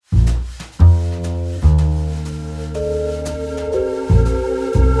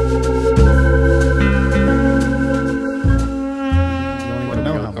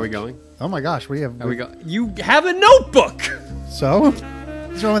my gosh, we have. There we go. You have a notebook. So?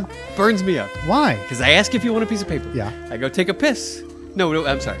 Burns me up. Why? Because I ask if you want a piece of paper. Yeah. I go take a piss. No,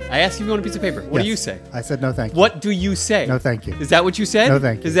 I'm sorry. I ask if you want a piece of paper. What do you say? I said no thank you. What do you say? No thank you. Is that what you said? No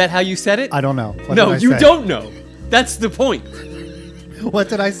thank you. Is that how you said it? I don't know. No, you don't know. That's the point. What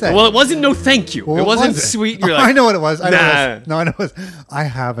did I say? Well, it wasn't no thank you. Well, it wasn't was it? sweet. You're like, I know what it was. I know nah. what it was. No, I know what it was. I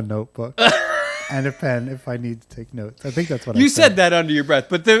have a notebook and a pen if I need to take notes. I think that's what I said. You said that under your breath,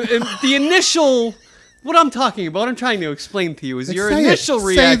 but the initial... What I'm talking about, I'm trying to explain to you, is your initial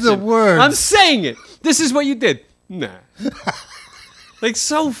reaction. Say the words. I'm saying it. This is what you did. Nah. Like,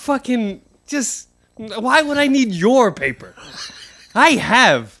 so fucking just... Why would I need your paper? I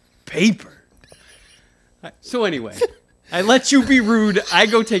have paper. So anyway, I let you be rude. I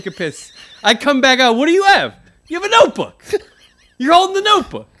go take a piss. I come back out. What do you have? You have a notebook. You're holding the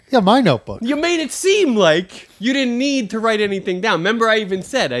notebook. Yeah, my notebook. You made it seem like you didn't need to write anything down. Remember, I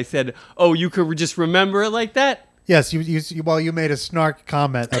said, oh, you could just remember it like that? Yes, you made a snark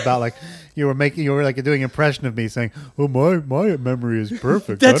comment about like you were like doing an impression of me saying, "Oh, my memory is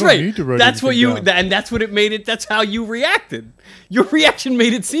perfect. That's I don't right. need to write That's what anything down." and that's what it made it. That's how you reacted. Your reaction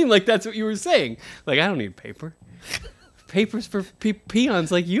made it seem like that's what you were saying. Like, I don't need paper. Paper's for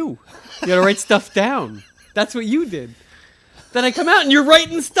peons like you. You gotta write stuff down. That's what you did. Then I come out and you're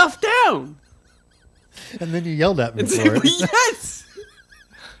writing stuff down. And then you yelled at me for it. Yes.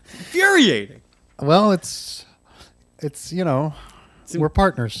 Infuriating. Well, it's we're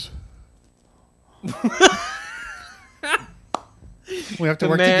partners. We have to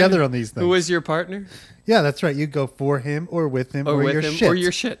work together on these things. Who was your partner? Yeah, that's right. You go for him or with him or your shit. Or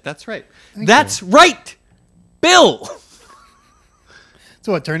your shit. That's right. That's right, Bill.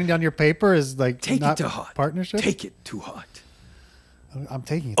 So what, turning down your paper is like Take not it to heart. Partnership? Take it to heart. I'm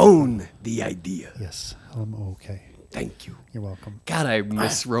taking it. Own the idea. Yes. Okay. Thank you. You're welcome. God, I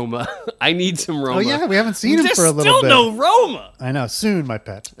miss Roma. I need some Roma. Oh, yeah. We haven't seen him for a little bit. There's still no Roma. I know. Soon, my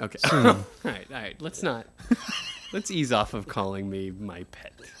pet. Okay. Soon. All right. Let's ease off of calling me my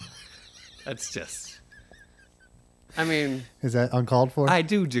pet. That's just... I mean... Is that uncalled for? I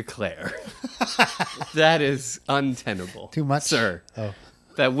do declare. That is untenable. Too much? Sir. Oh.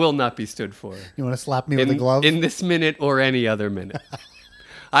 That will not be stood for. You want to slap me with a glove? In this minute or any other minute.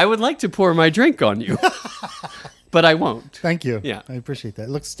 I would like to pour my drink on you, but I won't. Thank you. Yeah. I appreciate that. It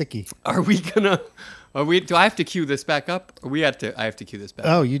looks sticky. Do I have to cue this back up? Or I have to cue this back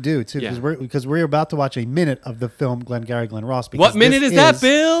up? Oh, you do, too. Yeah. Because we're about to watch a minute of the film Glengarry Glen Ross. What minute is that,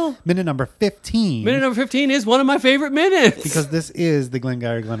 Bill? Minute number 15. Minute number 15 is one of my favorite minutes. Because this is the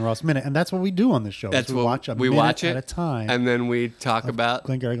Glengarry Glen Ross minute. And that's what we do on this show. That's we watch a minute at a time. And then we talk about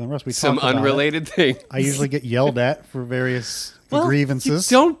Glengarry Glen Ross. We some talk about unrelated thing. I usually get yelled at for various grievances.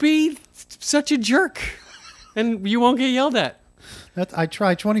 Don't be such a jerk. And you won't get yelled at. I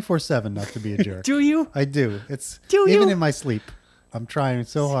try 24/7 not to be a jerk. Do you? I do. Do even you? in my sleep. I'm trying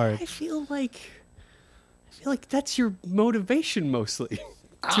so hard. I feel like that's your motivation mostly.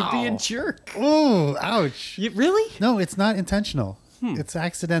 To be a jerk. Oh, ouch. Really? No, it's not intentional. It's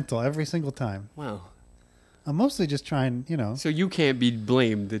accidental every single time. Wow. I'm mostly just trying, So you can't be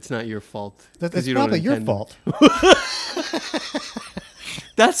blamed. It's not your fault. It's probably your fault.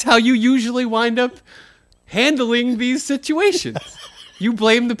 That's how you usually wind up handling these situations. You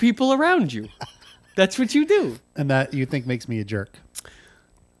blame the people around you. That's what you do. And that you think makes me a jerk.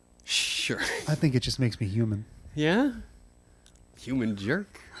 Sure. I think it just makes me human. Yeah? Human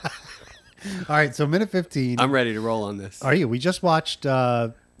jerk. All right, so minute 15. I'm ready to roll on this. Are you? We just watched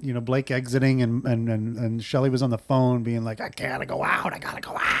Blake exiting and Shelly was on the phone being like, I gotta go out.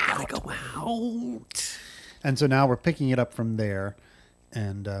 And so now we're picking it up from there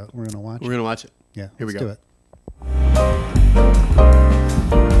and we're gonna watch it. We're gonna watch it. Yeah, Here we let's go. do it.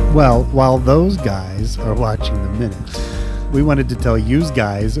 Well, while those guys are watching the minute, we wanted to tell you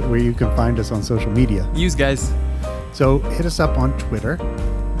guys where you can find us on social media. Use guys. So hit us up on Twitter.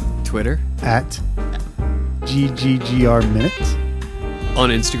 At GGGR Minute. On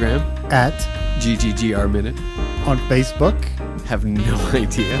Instagram. At GGGR Minute. On Facebook. Have no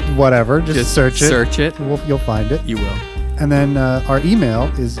idea. Whatever. Just search it. Search it. You'll find it. You will. And then our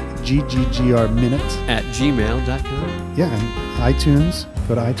email is gggrminute@gmail.com. Yeah, and iTunes.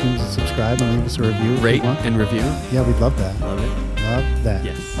 Go to iTunes and subscribe and leave us a review. Rate and review. Yeah, we'd love that. Love it. Love that.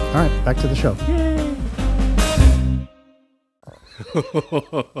 Yes. All right, back to the show.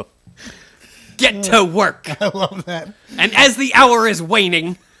 Get to work. I love that. And as the hour is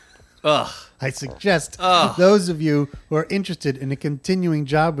waning, I suggest those of you who are interested in a continuing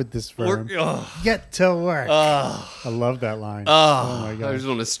job with this firm, get to work. I love that line. Oh my God. I just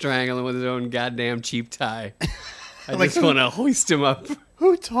want to strangle him with his own goddamn cheap tie. I just want to hoist him up.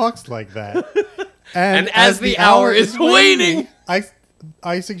 Who talks like that? And as the hour is waning,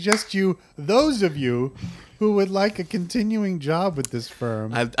 I suggest those of you who would like a continuing job with this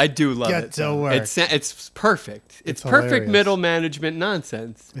firm. I do love it. Get to work. It's perfect. It's perfect hilarious. middle management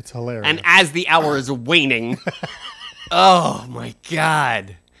nonsense. It's hilarious. And as the hour is waning, oh my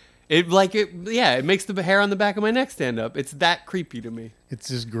God. It makes the hair on the back of my neck stand up. It's that creepy to me. It's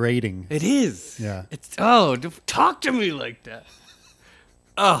just grating. It is. Yeah. Talk to me like that.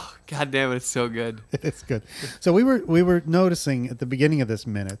 Oh, God damn it, it's so good. It's good. So we were noticing at the beginning of this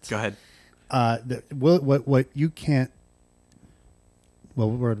minute. Go ahead. What you can't. Well,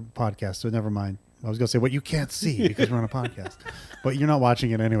 we're a podcast, so never mind. I was going to say what you can't see because we're on a podcast, but you're not watching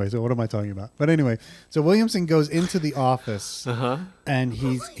it anyway. So what am I talking about? But anyway, so Williamson goes into the office and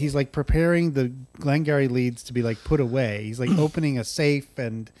he's like preparing the Glengarry leads to be like put away. He's like opening a safe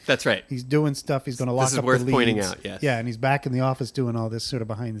and that's right. He's doing stuff. He's going to lock up the leads. This is worth pointing out. Yes. Yeah, and he's back in the office doing all this sort of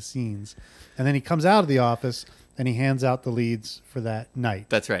behind the scenes, and then he comes out of the office and he hands out the leads for that night.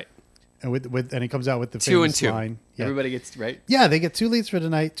 That's right. And and he comes out with the 2 and famous 2. line. Yeah. Everybody gets right. Yeah, they get 2 leads for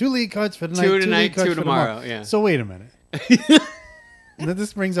tonight, 2 lead cards for tonight, 2 tonight, 2 2 tomorrow. Yeah. So wait a minute. And then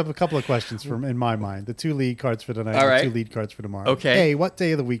this brings up a couple of questions in my mind. The 2 lead cards for tonight, all right. and 2 lead cards for tomorrow. Okay. A, what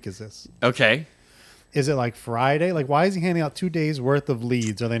day of the week is this? Okay. Is it like Friday? Like, why is he handing out 2 days worth of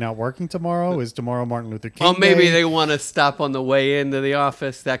leads? Are they not working tomorrow? Is tomorrow Martin Luther King Oh, maybe Day? they want to stop on the way into the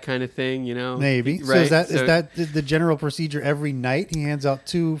office, that kind of thing, you know? Maybe. Right. So is that the general procedure every night? He hands out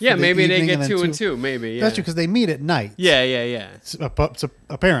 2 for yeah, the maybe they evening get and 2 and 2, maybe. Yeah. That's true, because they meet at night. Yeah. So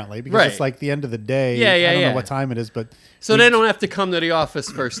apparently, because Right. it's like the end of the day. Yeah, I don't yeah. know what time it is, but... So they don't have to come to the office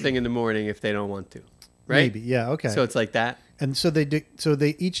first thing in the morning if they don't want to, right? Maybe, yeah, okay. So it's like that. And so they do. So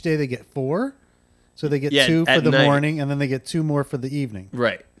they each day they get 4. So they get Yeah, 2 for at the night. morning, and then they get 2 more for the evening.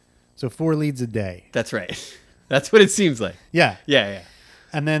 Right. So 4 leads a day. That's right. That's what it seems like. Yeah. Yeah.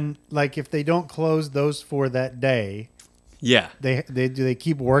 And then, like, if they don't close those 4 that day, Yeah. they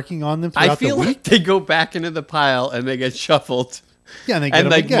keep working on them throughout I feel the week? like they go back into the pile and they get shuffled. Yeah, and they get And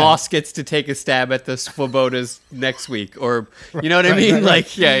them like again. Moss gets to take a stab at the Swobodas next week, or you know what I mean? Right.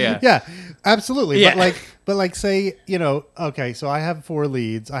 Like, yeah. Yeah, absolutely. Yeah. But like, say, okay, so I have 4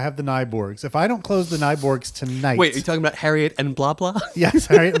 leads. I have the Nyborgs. If I don't close the Nyborgs tonight, Wait, are you talking about Harriet and blah blah? yes,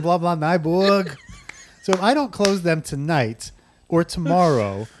 Harriet and blah blah Nyborg. So if I don't close them tonight or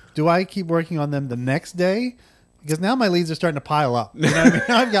tomorrow, do I keep working on them the next day? Because now my leads are starting to pile up. You know what I mean?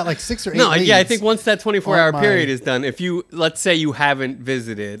 Now I've got like 6 or 8 No, leads. yeah, I think once that 24-hour on period is done, if you, let's say you haven't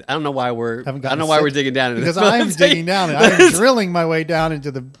visited, I don't know why we're digging down into because this. I'm digging down and I'm drilling my way down into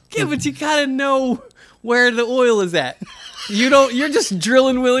the. Yeah, but you gotta know where the oil is at. You're just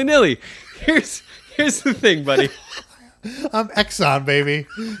drilling willy nilly. Here's the thing, buddy. I'm Exxon, baby.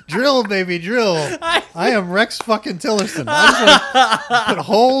 Drill, baby, drill. I am Rex fucking Tillerson. I just want to put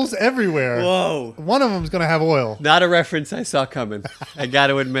holes everywhere. Whoa. One of them's going to have oil. Not a reference I saw coming. I got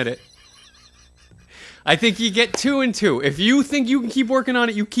to admit it. I think you get 2 and 2. If you think you can keep working on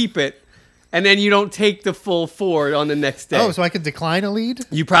it, you keep it. And then you don't take the full 4 on the next day. Oh, so I could decline a lead?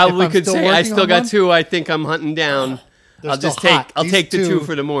 You probably could say, I working still on got one? 2 I think I'm hunting down. They're I'll still just take hot. I'll These take the 2 two,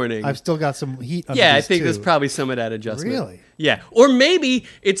 for the morning. I've still got some heat under Yeah, I these think 2. there's probably some of that adjustment. Really? Yeah. Or maybe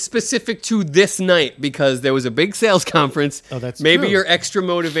it's specific to this night because there was a big sales conference. Oh, that's Maybe true. you're extra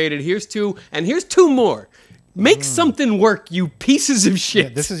motivated. Here's 2, and here's 2 more. Make something work, you pieces of shit.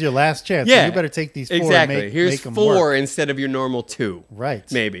 Yeah, this is your last chance. Yeah. So you better take these 4 exactly. and make Here's them 4 work. instead of your normal 2. Right.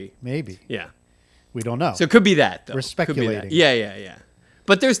 Maybe. Yeah. We don't know. So it could be that, though. We're Could be that. speculating. Yeah.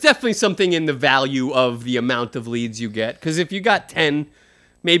 But there's definitely something in the value of the amount of leads you get. Because if you got 10,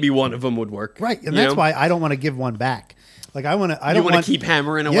 maybe one of them would work. Right. And that's why I don't want to give one back. Like I want to. I don't want want to keep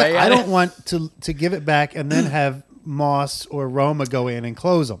hammering away. I at don't it. want to give it back and then have Moss or Roma go in and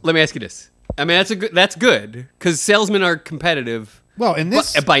close them. Let me ask you this. I mean, that's good because salesmen are competitive. Well, in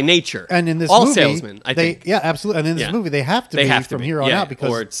this by nature, and in this all movie, salesmen, I think. Yeah, absolutely. And in this Yeah. movie, they have to They be have to from be, here on yeah, out because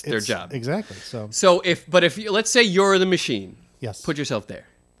or it's their job. Exactly. So if let's say you're the machine. Yes. Put yourself there.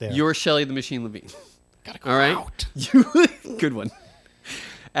 There. You're Shelly the Machine Levine. Gotta go All right. out. Good one.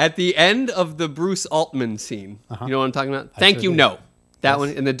 At the end of the Bruce Altman scene, you know what I'm talking about? Thank sure you. do. No, that Yes. one,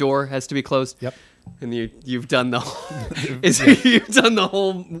 and the door has to be closed. Yep. And you've done the you've done the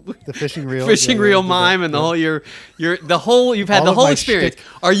whole The fishing reel, reel mime, and the whole you've had the whole my experience. shtick.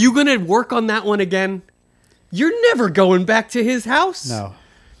 Are you gonna work on that one again? You're never going back to his house. No.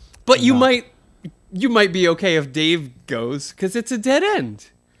 But you might be okay if Dave goes because it's a dead end.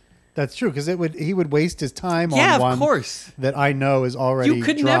 That's true because he would waste his time Yeah, on of one course. that I know is already You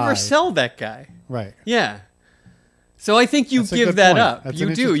could dry. never sell that guy. Right. Yeah. So I think you That's a give good that point. up. That's You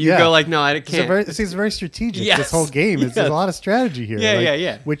an do. interest- You yeah. go like, no, I It's can't. it's very strategic. Yes. This whole game. There's a lot of strategy here. Yeah, like,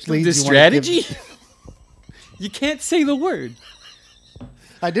 yeah. Which leads the you wanna give- strategy? You can't say the word.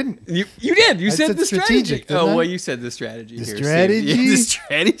 I didn't. You did. You I said said the strategy. strategic, didn't Oh, I? well, you said the strategy. The here, strategy? Yeah, the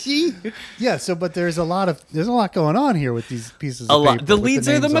strategy. Yeah. So, but there's a lot going on here with these pieces. A of lot. paper The with leads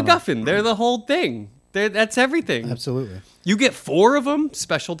are the names on them. MacGuffin. They're the whole thing. That's everything. Absolutely. You get 4 of them.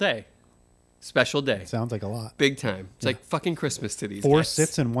 Special day. Special day. Sounds like a lot. Big time. It's like fucking Christmas to these 4 guys.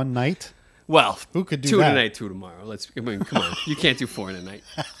 sits in one night. Well, Who could do 2 that? in a night, 2 tomorrow. Come on. You can't do 4 in a night.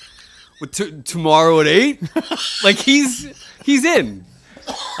 Tomorrow at 8? Like he's in.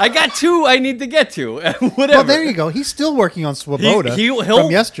 I got 2 I need to get to. Whatever. Well, there you go. He's still working on Swoboda He'll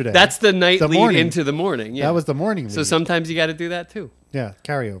from yesterday. That's the night The lead morning. into the morning. Yeah. That was the morning lead. So sometimes you got to do that too. Yeah,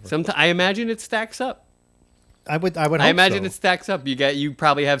 carryover. Sometimes I imagine it stacks up. I would. I Hope imagine so. it stacks up. You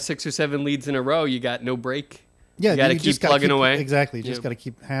probably have 6 or 7 leads in a row. You got no break. Yeah, you got to just keep gotta plugging away. Exactly. You Yeah. just got to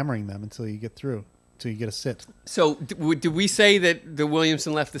keep hammering them until you get through. Until you get a sit. So did we say that the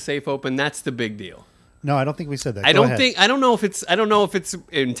Williamson left the safe open? That's the big deal. No, I don't think we said that. I Go don't ahead. I don't know if it's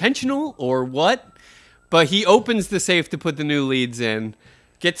intentional or what, but he opens the safe to put the new leads in,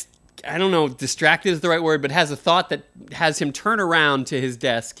 gets, I don't know, distracted is the right word, but has a thought that has him turn around to his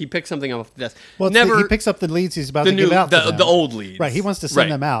desk. He picks something off the desk. Well, Never he picks up the leads he's about the to new give out. to them. the old leads. Right. He wants to send Right.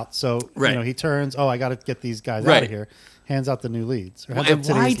 them out. So Right. he turns. Oh, I got to get these guys out Right. of here. Hands out the new leads. Or hands And out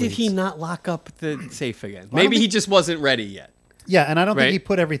today's why did leads. he not lock up the safe again? Well, I don't Maybe he think- just wasn't ready yet. Yeah, and I don't Right? think he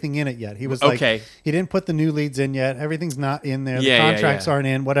put everything in it yet. He was Okay. like, he didn't put the new leads in yet. Everything's not in there. Yeah, the yeah, contracts yeah. aren't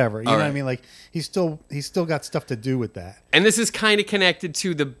in. Whatever. You know what I right. mean? Like he's still got stuff to do with that. And this is kind of connected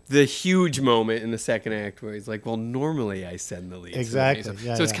to the huge moment in the second act where he's like, "Well, normally I send the leads." Exactly. So,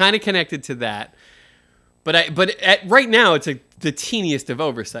 Yeah, so it's yeah. kind of connected to that. But right now it's the teeniest of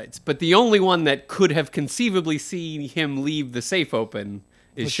oversights. But the only one that could have conceivably seen him leave the safe open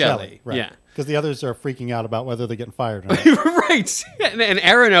is With Shelly. right? Yeah. Because the others are freaking out about whether they're getting fired or not. Right. And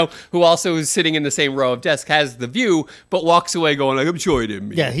Arano, who also is sitting in the same row of desks, has the view, but walks away going like, "I'm sure he didn't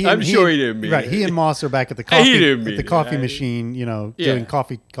mean Yeah, it. I'm sure he didn't mean right. it." He and Moss are back at the He coffee didn't mean it. machine. Yeah. Doing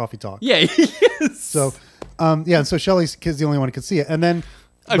coffee talk. Yeah, he is. So, and so Shelly's kid's the only one who could see it. And then,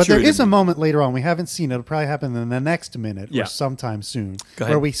 I'm but sure there he is a didn't. moment later on. We haven't seen it. It'll probably happen in the next minute Yeah. or sometime soon, Go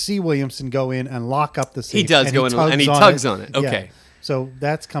ahead. where we see Williamson go in and lock up the safe. He does go in and he tugs on it. Okay. So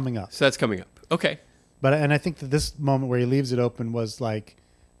that's coming up. So that's coming up. Okay. And I think that this moment where he leaves it open was like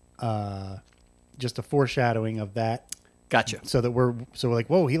just a foreshadowing of that. Gotcha. So we're like,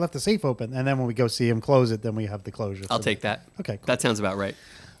 whoa, he left the safe open. And then when we go see him close it, then we have the closure. I'll for take that. Okay, cool. That sounds about right.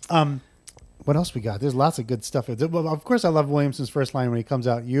 What else we got? There's lots of good stuff. Well, of course, I love Williamson's first line when he comes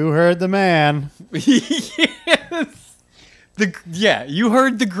out. You heard the man. Yes. You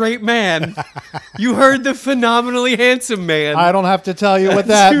heard the great man. You heard the phenomenally handsome man. I don't have to tell you what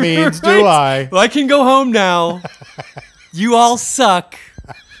that means, do I? Well, I can go home now. You all suck.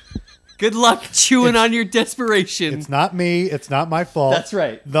 Good luck chewing on your desperation. It's not me. It's not my fault. That's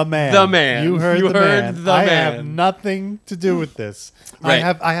right. The man. The man. You heard the man. the I man. have nothing to do with this. Right.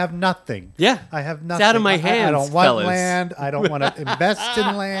 I have nothing. Yeah. I have nothing. It's out of my I hands, don't want fellas. land. I don't want to invest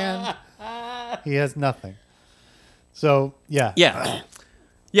in land. He has nothing. So, yeah. Yeah.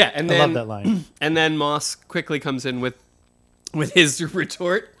 Yeah, and then I love that line. And then Moss quickly comes in with his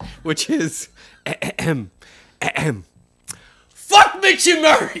retort, which is fuck Mitch and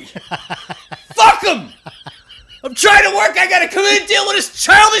Murray. Fuck him. I'm trying to work. I gotta come in and deal with his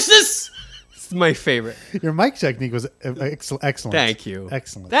childishness. It's my favorite. Your mic technique was excellent. Thank you.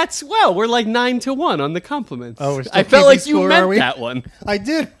 Excellent. We're like 9-1 on the compliments. Oh, we're still I felt keeping like you score, are meant we? that one. I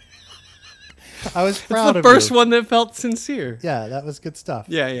did. I was It's proud the of first you. one that felt sincere. Yeah, that was good stuff.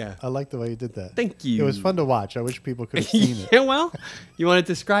 Yeah. I like the way you did that. Thank you. It was fun to watch. I wish people could have seen it. Yeah, well, you want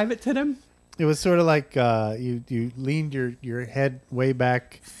to describe it to them? It was sort of like you leaned your head way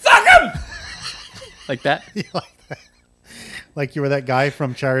back. Fuck him! Like that? Like you were that guy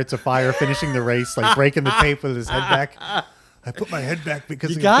from Chariots of Fire finishing the race, like breaking the tape with his head back. I put my head back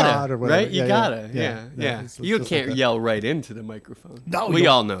because You of gotta, God or whatever. right? You gotta, yeah. It's You just can't like that. yell right into the microphone. No, we you-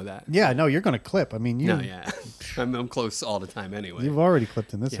 all know that. Yeah, no, you're going to clip. I mean, No, yeah. I'm close all the time anyway. You've already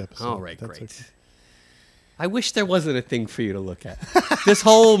clipped in this Yeah, episode. all right, That's great. okay. I wish there wasn't a thing for you to look at. This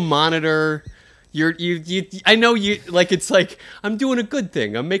whole monitor, I know you, like, it's like, I'm doing a good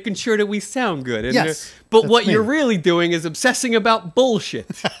thing. I'm making sure that we sound good. And Yes, but that's what me. you're really doing is obsessing about bullshit.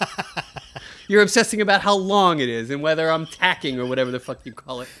 You're obsessing about how long it is and whether I'm tacking or whatever the fuck you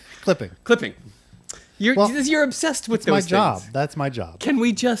call it. Clipping. Clipping. You're obsessed with It's my those job. things. That's my job. Can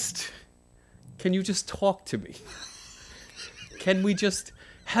you just talk to me? Can we just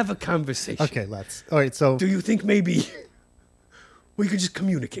have a conversation. Okay, let's. All right, so Do you think maybe we could just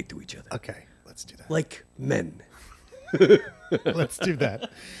communicate to each other okay, let's do that. like men? Let's do that.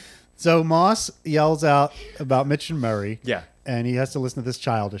 So Moss yells out about Mitch and Murray. Yeah. And he has to listen to this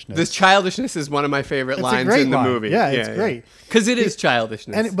childishness. This childishness is one of my favorite It's a lines great in the line. movie. Yeah, it's great. Because it is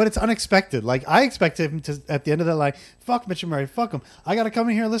childishness. But it's unexpected. Like, I expected him to, at the end of that line, fuck Mitch and Murray, fuck him. I got to come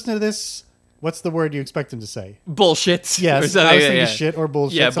in here and listen to this. What's the word you expect him to say? Bullshit. Yes, or something. I was thinking shit or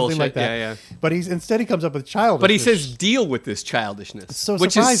bullshit, Yeah, something bullshit. like that. Yeah. But instead he comes up with childishness. But he says deal with this childishness, so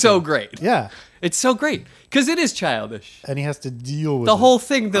which surprising. is so great. Yeah. It's so great because it is childish. And he has to deal with The it. whole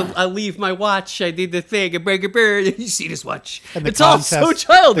thing, I leave my watch, I did the thing, and break a bird. You see this watch? And the It's all so contest-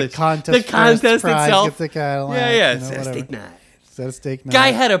 childish. the contest contest first prize itself. gets the Cadillac, yeah. you know, It's a whatever. steak knife. Is that a steak knife?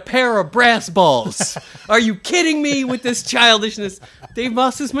 Guy had a pair of brass balls. Are you kidding me with this childishness? Dave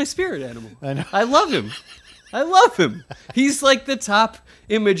Moss is my spirit animal. I know. I love him. I love him. He's like the top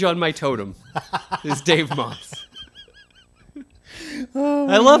image on my totem. Is Dave Moss.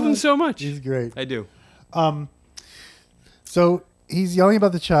 I love him so much. He's great. I do. So he's yelling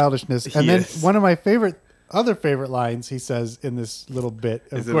about the childishness. And then Yes. one of my other favorite lines he says in this little bit,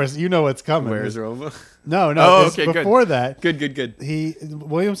 of course, you know what's coming. Where's Roma? No. Oh, it's okay, good. before that. Good.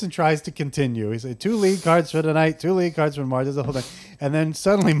 Williamson tries to continue. He said, 2 lead cards for tonight, 2 lead cards for tomorrow. There's a whole thing. And then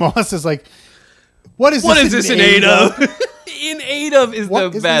suddenly Moss is like, What is this in aid of? In aid of is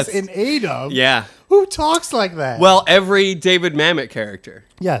What the is best. this in aid of? Yeah. Who talks like that? Well, every David Mamet character.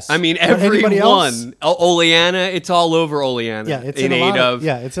 Yes. I mean, Or anybody else? everyone. Oleana, it's all over Oleana. Yeah, it's in in a aid lot of.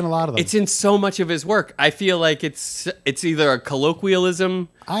 Yeah, it's in a lot of them. It's in so much of his work. I feel like it's either a colloquialism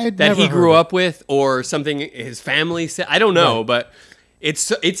I had that never he grew heard it. up with, or something his family said. I don't know, Right. but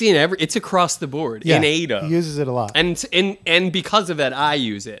it's across the board. Yeah, in aid of. he uses it a lot. And because of that, I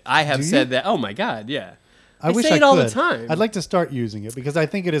use it. I have Do you? said that. Oh my God, yeah. I wish say I it all the could. time. I'd like to start using it because I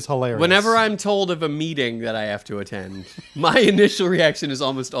think it is hilarious. Whenever I'm told of a meeting that I have to attend, my initial reaction is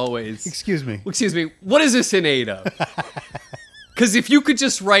almost always, Excuse me. what is this in aid of? Because if you could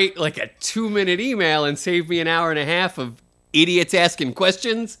just write like a 2-minute email and save me an hour and a half of idiots asking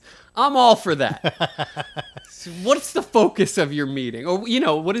questions, I'm all for that. So what's the focus of your meeting? Or,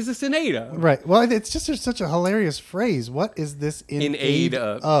 what is this in aid of? Right. Well, it's just such a hilarious phrase. What is this in aid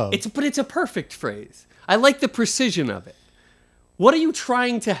of. It's a perfect phrase. I like the precision of it. What are you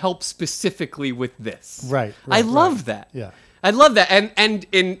trying to help specifically with this? Right. I love that. Yeah. I love that. And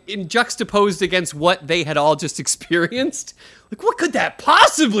in juxtaposed against what they had all just experienced, like what could that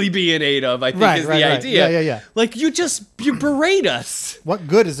possibly be in aid of, I think is the idea. Yeah. Like you berate us. What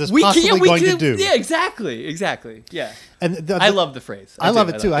good is this possibly going to do? Yeah, exactly. Yeah. And I love the phrase. I love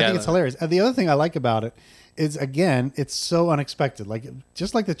it too. I yeah, think it's hilarious. And the other thing I like about it is, again, it's so unexpected. Like,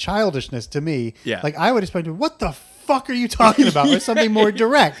 just like the childishness to me. Yeah. Like, I would expect, what the fuck are you talking about? Or something more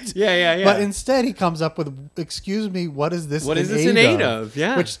direct. Yeah. But instead, he comes up with, excuse me, what is this? What is this in aid of?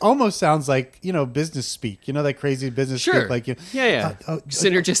 Yeah. Which almost sounds like business speak. That crazy business speak. Like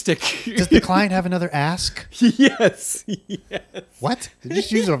synergistic. Does the client have another ask? Yes. What? Did you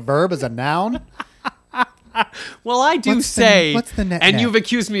just use a verb as a noun? Well, I do what's the net? And you've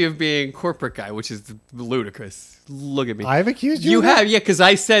accused me of being corporate guy, which is ludicrous. Look at me. I've accused you. You of that? have, yeah, because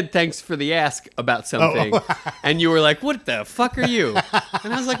I said thanks for the ask about something, and you were like, "What the fuck are you?"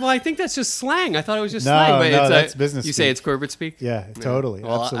 And I was like, "Well, I think that's just slang. I thought it was just slang, but no, it's that's business You speak. say it's corporate speak? Yeah, totally.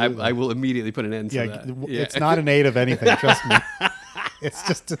 Well, absolutely. I will immediately put an end to that. It's not an aid of anything. Trust me. It's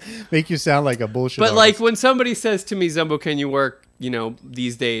just to make you sound like a bullshit. But artist. like when somebody says to me, "Zumbo, can you work?"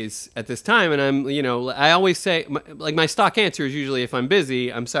 These days at this time, and I'm, I always say, my stock answer is usually, if I'm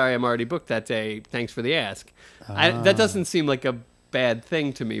busy, I'm sorry, I'm already booked that day. Thanks for the ask. That doesn't seem like a bad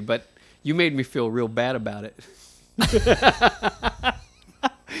thing to me, but you made me feel real bad about it.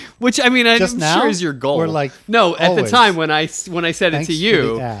 Which I'm sure is your goal. Or like no, at always. the time when I said Thanks it to for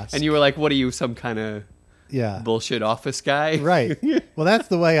you, the ask. and you were like, "What are you, some kind of bullshit office guy?" Right. Well, that's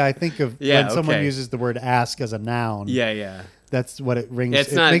the way I think of Yeah, when someone okay. uses the word ask as a noun. Yeah. That's what it rings.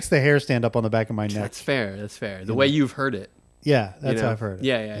 It's it not- makes the hair stand up on the back of my neck. That's fair. The way you've heard it. Yeah, that's how I've heard it.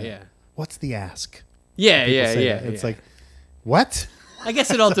 Yeah. What's the ask? Yeah. People say that. It's like, what? I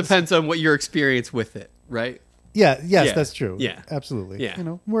guess it all depends on what your experience with it, right? Yes, Yeah. that's true. Yeah. Absolutely.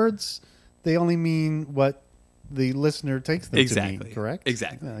 Yeah. Words, they only mean what the listener takes them to Exactly. mean, correct?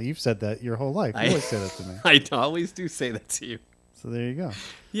 Exactly. No, you've said that your whole life. You always say that to me. I always do say that to you. So there you go.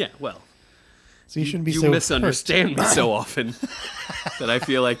 Yeah, well, So you shouldn't be you so misunderstand me so often that I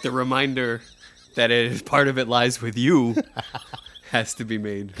feel like the reminder that part of it lies with you has to be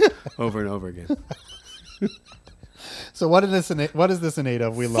made over and over again. So what is this in aid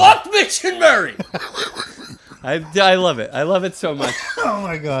of? We love. Fuck Mitch and Murray! I love it. I love it so much. Oh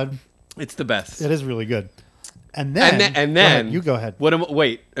my God. It's the best. It is really good. And then, go ahead.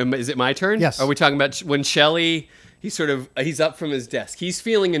 Is it my turn? Yes. Are we talking about when Shelly? He's up from his desk. He's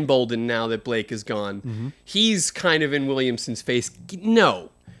feeling emboldened now that Blake is gone. Mm-hmm. He's kind of in Williamson's face. No,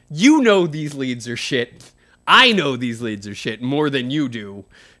 you know these leads are shit. I know these leads are shit more than you do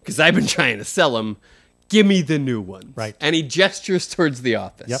because I've been trying to sell them. Give me the new ones. Right. And he gestures towards the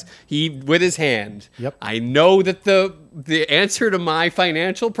office. Yep. With his hand. Yep. I know that the answer to my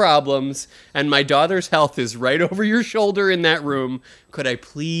financial problems and my daughter's health is right over your shoulder in that room. Could I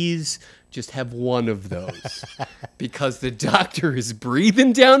please just have one of those? Because the doctor is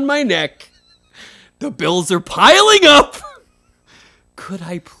breathing down my neck. The bills are piling up. Could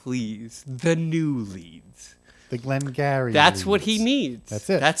I please? The new leads. The Glengarry That's leads. what he needs. That's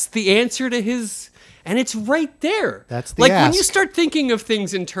it. That's the answer to his... And it's right there. That's the like ask. when you start thinking of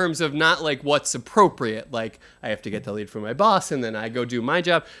things in terms of not like what's appropriate, like I have to get the lead from my boss and then I go do my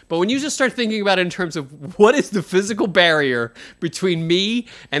job. But when you just start thinking about it in terms of what is the physical barrier between me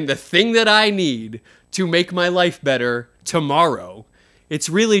and the thing that I need to make my life better tomorrow, it's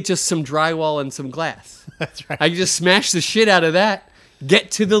really just some drywall and some glass. That's right. I can just smash the shit out of that,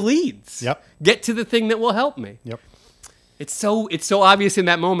 get to the leads. Yep. Get to the thing that will help me. Yep. It's so obvious in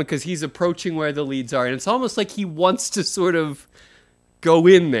that moment because he's approaching where the leads are, and it's almost like he wants to sort of go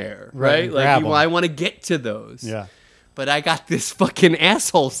in there, right? Like I want to get to those. Yeah. But I got this fucking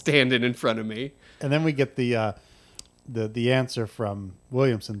asshole standing in front of me. And then we get the answer from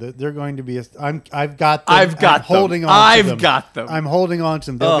Williamson. They're going to be. I've got them. I've got I'm holding them. on to I've them. got them. I'm holding on to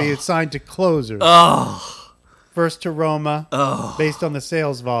them. They'll be assigned to closers. Oh, First to Roma, based on the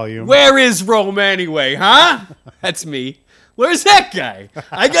sales volume. where is Roma anyway, huh? That's me. Where's that guy?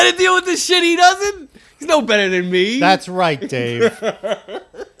 I got to deal with this shit he doesn't? He's no better than me. That's right, Dave.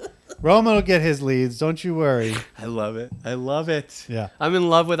 Roma will get his leads. Don't you worry. I love it. I love it. Yeah. I'm in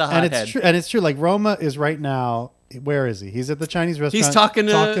love with a hothead. And it's true. Like Roma is right now. Where is he? He's at the Chinese restaurant. He's talking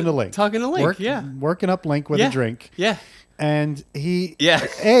to Link. Talking to Link. Working up Link with a drink. Yeah. And he. Yeah.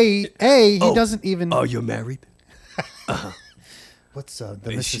 He doesn't even. Oh, you're married? What's the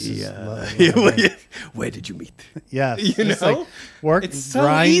missus? Where did you meet? Yes. You It's know? like work. It's so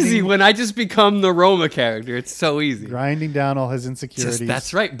grinding, easy when I just become the Roma character. It's so easy. grinding down all his insecurities.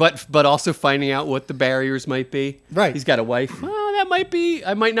 That's right. But also finding out what the barriers might be. Right. He's got a wife. Oh, that might be.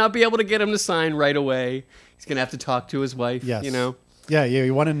 I might not be able to get him to sign right away. He's gonna have to talk to his wife. Yes. You know. Yeah.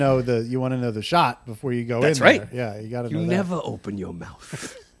 You want to know the shot before you go That's in. right. There. Yeah. You got to know You that. never open your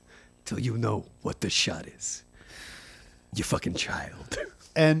mouth till you know what the shot is. You fucking child.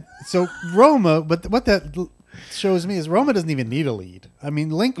 And so Roma, but what that shows me is Roma doesn't even need a lead. I mean,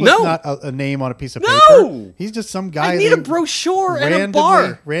 Link was No. not a name on a piece of No. paper. He's just some guy I need they a brochure and a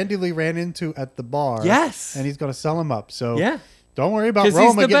bar. randomly ran into at the bar. Yes. And he's going to sell him up. So Yeah. don't worry about Because he's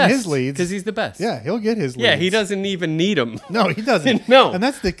Roma the getting best. his leads. Because he's the best. Yeah, he'll get his leads. Yeah, he doesn't even need them. No, he doesn't. No. And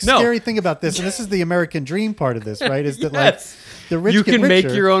that's the No. scary thing about this. And this is the American dream part of this, right? Is that Yes. like the rich You get can make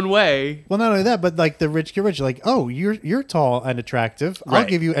richer. your own way. Well, not only that, but like the rich get richer. Like, oh, you're tall and attractive. I'll Right.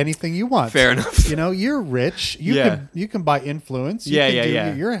 give you anything you want. Fair enough. You know, you're rich. Yeah. You can buy influence. You Yeah, can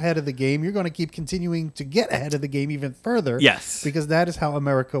yeah. You're ahead of the game. You're going to keep continuing to get ahead of the game even further. Yes. Because that is how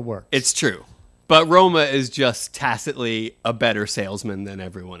America works. It's true. But Roma is just tacitly a better salesman than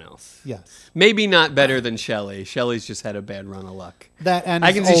everyone else. Yes. Maybe not better than Shelley. Shelley's just had a bad run of luck. That and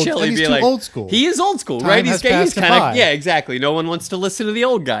I he's can see old, Shelley and he's be too like old school. He is old school, Time right? has He's passed him kind by. of exactly. No one wants to listen to the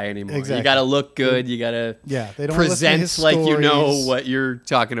old guy anymore. Exactly. You got to look good. You got to Yeah, they don't wanna listen to present his like you know stories. what you're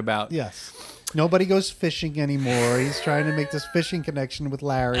talking about. Yes. Nobody goes fishing anymore. He's trying to make this fishing connection with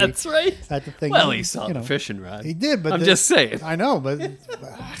Larry. That's right. That's the thing. Well, he saw you the know, fishing rod. He did, but I'm just saying. I know, but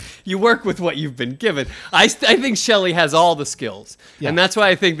You work with what you've been given. I think Shelley has all the skills. Yeah. And that's why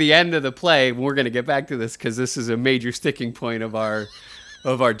I think the end of the play, we're going to get back to this because this is a major sticking point of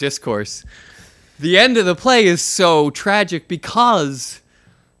our discourse. The end of the play is so tragic because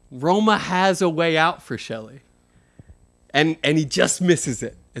Roma has a way out for Shelley. And he just misses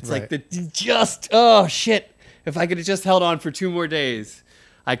it. It's Right. like oh shit. If I could have just held on for 2 more days,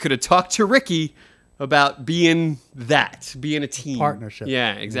 I could have talked to Ricky about being a team. Partnership.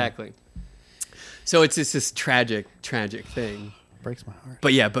 Yeah, exactly. So it's just this tragic thing. breaks my heart.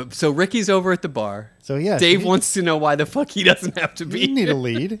 But so Ricky's over at the bar. So yeah, Dave wants to know why the fuck he doesn't have to He be. doesn't need a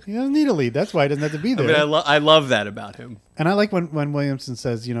lead. He doesn't need a lead. That's why he doesn't have to be I there. mean, I love that about him. And I like when Williamson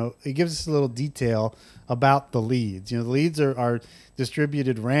says, you know, he gives us a little detail about the leads. You know, the leads are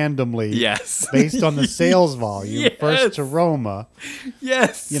distributed randomly Yes. based on the sales volume. Yes. First to Roma,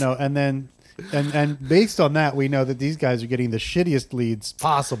 Yes. you know, and then and based on that, we know that these guys are getting the shittiest leads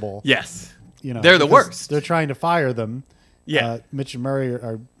possible. Yes. They're the because worst. They're trying to fire them. Yeah. Mitch and Murray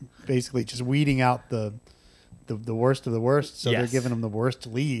are basically just weeding out the worst of the worst. So they're Yes. giving them the worst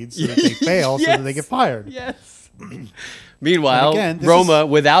leads so that they fail so that they get fired. Yes. Meanwhile, again, this Roma,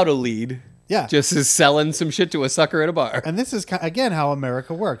 without a lead, Yeah. just is selling some shit to a sucker at a bar. And this is, again, how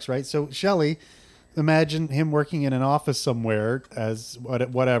America works, right? So Shelly, imagine him working in an office somewhere as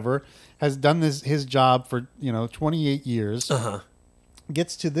whatever, has done his job for, 28 years. Uh-huh.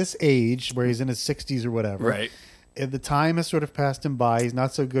 Gets to this age where he's in his 60s or whatever. Right. And the time has sort of passed him by. He's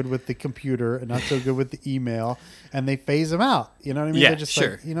not so good with the computer and not so good with the email, and they phase him out. You know what I mean? Yeah, They're just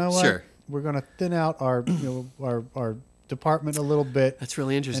sure. like, you know what? Sure. We're going to thin out our department a little bit. That's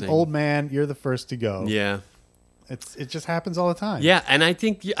really interesting. And old man, you're the first to go. Yeah. It just happens all the time. Yeah, and I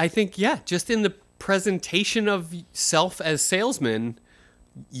think just in the presentation of self as salesman,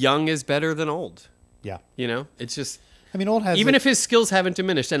 young is better than old. Yeah. It's just I mean, old has even if his skills haven't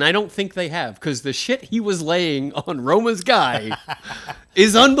diminished, and I don't think they have, because the shit he was laying on Roma's guy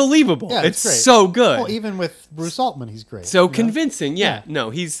is unbelievable. Yeah, it's great. so good. Well, even with Bruce Altman, he's great. So convincing. Yeah. No,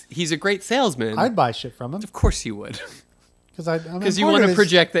 he's a great salesman. I'd buy shit from him Of course you would. because You want to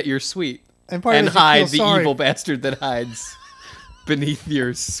project that you're sweet and part of it is you hide feel the sorry. evil bastard that hides beneath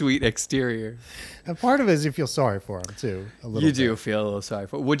your sweet exterior. And part of it is you feel sorry for him too. A little. You do feel a little sorry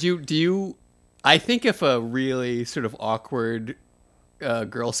for. Do you? I think if a really sort of awkward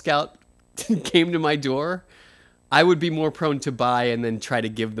Girl Scout came to my door, I would be more prone to buy and then try to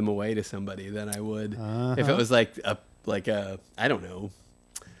give them away to somebody than I would if it was like a I don't know,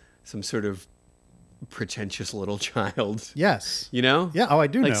 some sort of pretentious little child. Yes. Yeah. Oh, I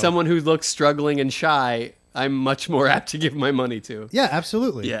do like know. someone who looks struggling and shy. I'm much more apt to give my money to. Yeah,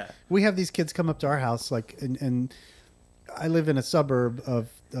 absolutely. Yeah. We have these kids come up to our house, and I live in a suburb of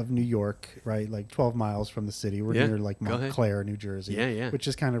New York, right? Like 12 miles from the city. We're Yeah, near like go ahead. Montclair, New Jersey. Yeah. Which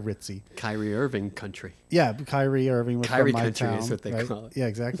is kind of ritzy. Kyrie Irving country. Yeah, Kyrie Irving was Kyrie from my country town. is what they right? call it. Yeah,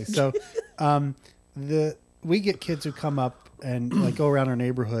 exactly. So we get kids who come up and like go around our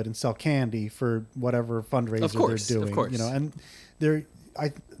neighborhood and sell candy for whatever fundraiser Of course, they're of doing. course. And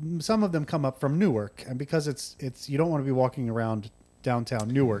some of them come up from Newark, and because it's you don't want to be walking around downtown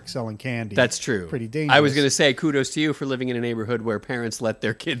Newark selling candy. That's true. Pretty dangerous. I was going to say kudos to you for living in a neighborhood where parents let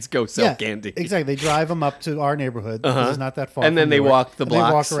their kids go sell candy. Exactly. They drive them up to our neighborhood. Uh-huh. It's not that far. And then from they Newark. walk the And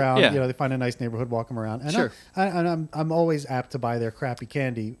blocks. They walk around. Yeah. They find a nice neighborhood, walk them around. And Sure. I'm always apt to buy their crappy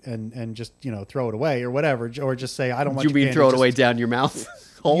candy and just throw it away or whatever, or just say I don't want. You your mean candy, throw it just- away down your mouth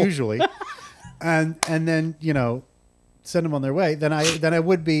hole? Usually, and then send them on their way. Then I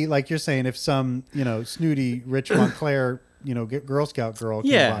would be like you're saying, if some snooty rich Montclair Girl Scout girl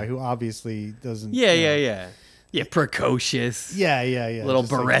came by who obviously doesn't. Yeah, precocious. Yeah. Little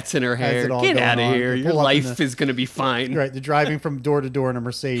Just like, barrettes in her has hair. it all Get going out of on. here. They Your pull up in life is going to be fine. Right, they're driving from door to door in a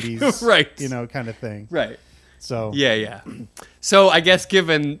Mercedes. Right. Kind of thing. Right. So Yeah. So I guess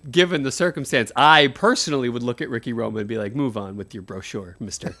given the circumstance, I personally would look at Ricky Roma and be like, move on with your brochure,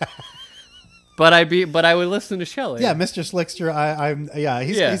 mister. But I would listen to Shelly. yeah, Mr. Slickster,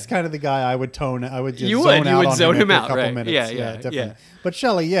 he's kind of the guy I would tone. I would just You zone would. out You would on zone him after out, a couple right. minutes. Yeah, definitely. yeah. But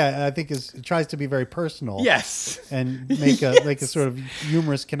Shelly, I think tries to be very personal. Yes. And make a sort of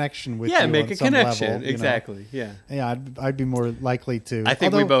humorous connection with you. Yeah, make on a some connection. level, Exactly. Yeah. Yeah, I'd be more likely to. I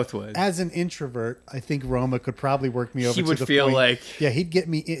think we Although, both would. As an introvert, I think Roma could probably work me over. He to would the feel point, like- yeah, he'd get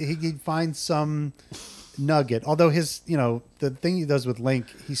me. He'd find some nugget. Although his, the thing he does with Link,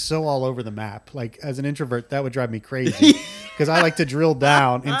 he's so all over the map. Like as an introvert, that would drive me crazy because I like to drill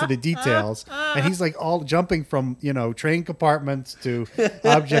down into the details. And he's like all jumping from train compartments to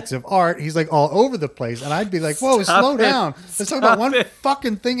objects of art. He's like all over the place, and I'd be like, "Whoa, slow down! Let's talk about one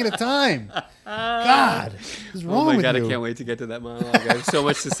fucking thing at a time." God, what's wrong Oh my with God, you? I can't wait to get to that monologue. I have so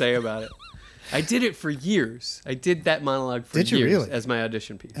much to say about it. I did it for years. I did that monologue for Did you years really? as my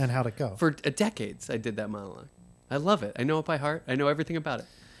audition piece. And how'd it go? For decades, I did that monologue. I love it. I know it by heart. I know everything about it.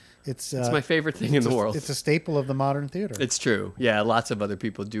 It's my favorite thing in the world. It's a staple of the modern theater. It's true. Yeah, lots of other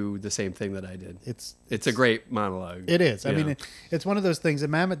people do the same thing that I did. It's a great monologue. It is. I you mean, know? it's one of those things,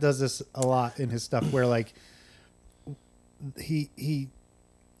 and Mamet does this a lot in his stuff, where like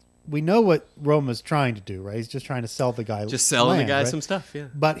we know what Roma's trying to do, right? He's just trying to sell the guy, just selling land, the guy right? some stuff. Yeah.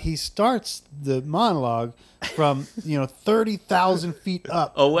 But he starts the monologue from 30,000 feet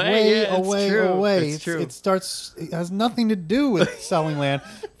up, Away, yeah, it's true. away. It's true. It has nothing to do with selling land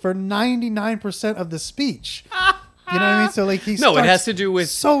for 99% of the speech. You know what I mean? So like No, it starts has to do with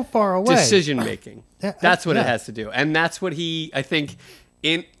so far away. decision making. Yeah, That's what yeah. it has to do, and that's what I think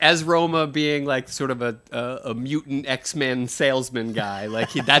as Roma being like sort of a mutant X-Men salesman guy,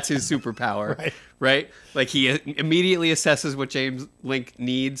 like that's his superpower, right? Like he immediately assesses what James Link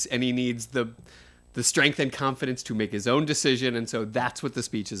needs, and he needs the strength and confidence to make his own decision, and so that's what the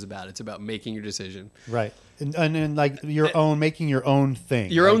speech is about. It's about making your decision, right? And like your own, making your own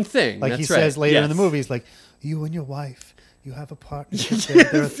thing, your own thing. Like that's he says later in the movie, he's like, you and your wife. You have a partnership.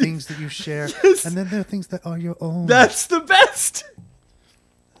 There are things that you share, and then there are things that are your own. That's the best.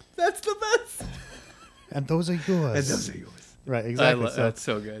 That's the best. And those are yours. And those are yours. Right, exactly. That's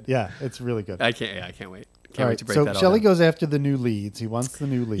so good. Yeah, it's really good. I can't wait. Can't wait to break that all. So Shelly goes after the new leads. He wants the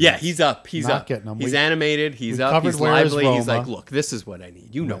new leads. Yeah, he's up. He's Not up. Getting them. He's animated. He's up. He's lively. He's like, look, this is what I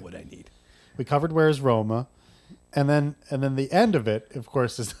need. You know what I need. We covered Where's Roma, and then the end of it, of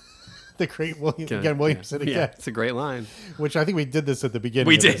course, is the great Williamson again. Yeah, it's a great line. Which I think we did this at the beginning.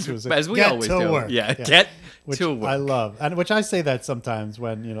 We did, as we always do. Work. Yeah, get to work. I love, and which I say that sometimes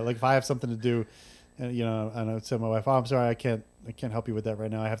when like if I have something to do, and I would say to my wife, "Oh, I'm sorry, I can't help you with that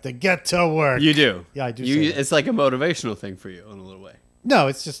right now. I have to get to work." You do. Yeah, I do. It's like a motivational thing for you in a little way. No,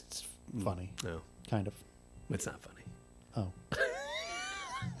 it's just funny. No, kind of. It's not funny. Oh,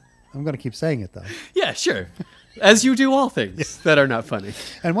 I'm going to keep saying it though. Yeah, sure. As you do all things that are not funny.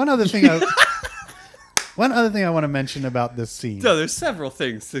 And one other thing I want to mention about this scene. No, there's several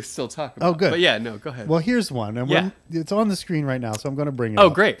things to still talk about. Oh, good. But yeah, no, go ahead. Well, here's one. And it's on the screen right now, so I'm going to bring it up. Oh,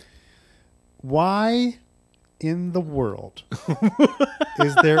 great. Why in the world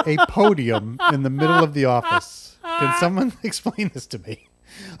is there a podium in the middle of the office? Can someone explain this to me?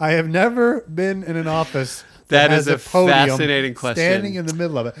 I have never been in an office that is a fascinating question. Standing in the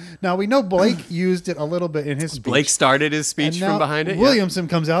middle of it. Now, we know Blake used it a little bit in his speech. Blake started his speech from behind it. Williamson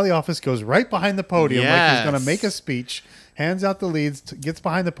comes out of the office, goes right behind the podium like he's going to make a speech, hands out the leads, gets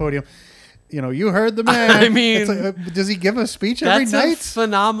behind the podium. You heard the man. I mean, does he give a speech every night? That's a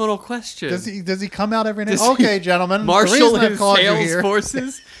phenomenal question. Does he come out every night? Okay, gentlemen, marshal his sales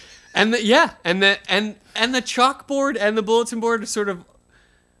forces, and the chalkboard and the bulletin board are sort of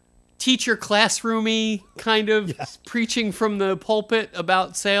teacher classroomy kind of preaching from the pulpit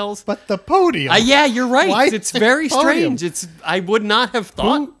about sales. But the podium. Yeah, you're right. Why it's very strange. I would not have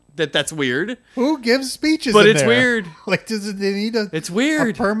thought that's weird. Who gives speeches but in it's there? Weird. Like, does they need it's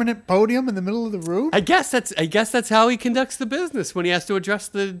weird. A permanent podium in the middle of the room? I guess that's how he conducts the business when he has to address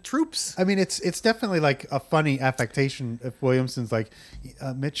the troops. I mean, it's definitely like a funny affectation if Williamson's like,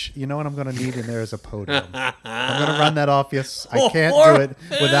 Mitch, you know what I'm going to need in there is a podium. I'm going to run that off. Yes, I can't do it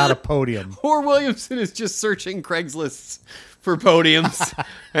without a podium. Or Williamson is just searching Craigslist for podiums,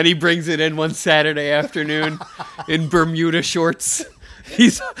 and he brings it in one Saturday afternoon in Bermuda shorts.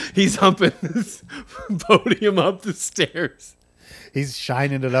 He's humping this podium up the stairs. He's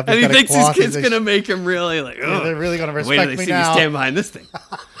shining it up. And he thinks his kid's going to make him really like, oh, they're really going to respect me now. Wait till they see me stand behind this thing.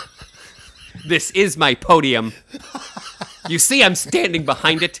 This is my podium. You see I'm standing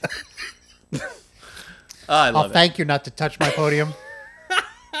behind it. I love it. Thank you not to touch my podium.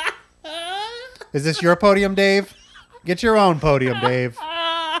 Is this your podium, Dave? Get your own podium, Dave.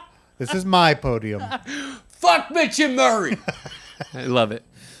 This is my podium. Fuck Mitch and Murray. I love it.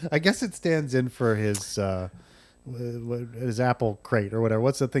 I guess it stands in for his apple crate or whatever.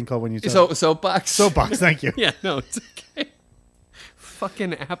 What's the thing called when you soapbox? Soapbox, thank you. Yeah, no, it's okay.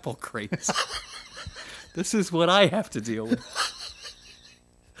 Fucking apple crates. This is what I have to deal with.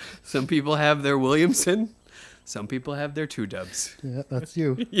 Some people have their Williamson. Some people have their 2Dubs. Yeah, that's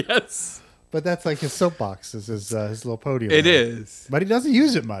you. Yes. But that's like his soapbox, is his little podium. It is. But he doesn't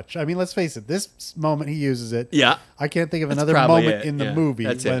use it much. I mean, let's face it. This moment he uses it. Yeah. I can't think of another moment in the movie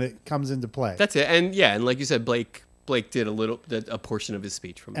when it comes into play. That's it. And like you said, Blake did a portion of his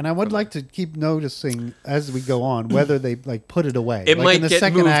speech from. And I would like to keep noticing as we go on whether they like put it away. It like might in the get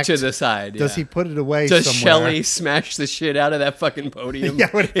second moved act, to the side. Does he put it away Does somewhere? Shelly smash the shit out of that fucking podium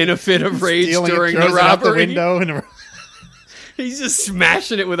in a fit of rage Stealing during it, the throws it out the robbery? window He's just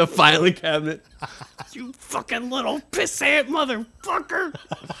smashing it with a filing cabinet. You fucking little pissant motherfucker.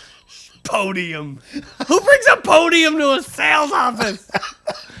 Podium. Who brings a podium to a sales office?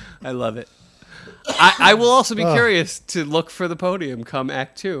 I love it. I will also be curious to look for the podium come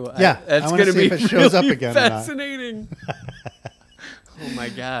Act 2. Yeah, that's going to be if it shows really up again. Fascinating. Oh my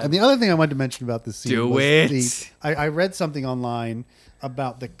god! And the other thing I wanted to mention about this scene was I read something online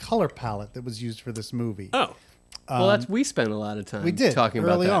about the color palette that was used for this movie. Oh. Well, we spent a lot of time talking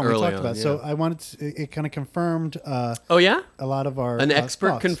about that early on. Yeah. So I wanted to, it kind of confirmed. Oh yeah, a lot of our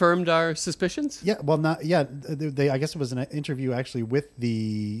expert thoughts. Confirmed our suspicions. Yeah, well, not yeah. I guess it was an interview actually with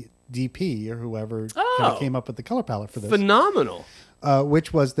the DP or whoever kind of came up with the color palette for this. Phenomenal.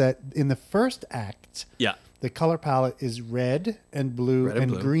 Which was that in the first act, the color palette is red and blue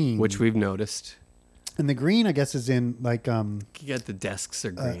and green, which we've noticed. And the green, I guess, is in like You got the desks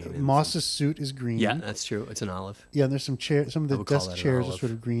are green. Moss's suit is green. Yeah, that's true. It's an olive. Yeah, and there's some chairs. Some of the desk chairs are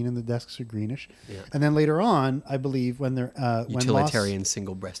sort of green, and the desks are greenish. Yeah. And then later on, I believe when they're utilitarian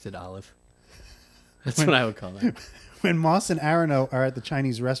single-breasted olive. That's what I would call it. When Moss and Arano are at the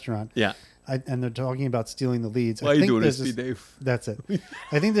Chinese restaurant. Yeah. And they're talking about stealing the leads. Why are you doing this, Dave? That's it.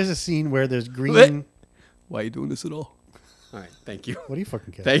 I think there's a scene where there's green. Why are you doing this at all? All right, thank you. What do you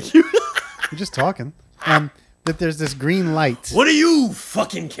fucking care? Thank you. We're just talking. That there's this green light. What do you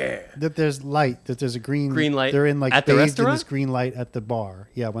fucking care? That there's light. That there's a green light. They're in like at the bathed restaurant? in this green light at the bar.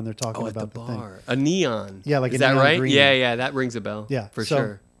 Yeah, when they're talking about at the thing. bar. A neon. Yeah, like is a that neon right? green. Yeah, that rings a bell. Yeah, for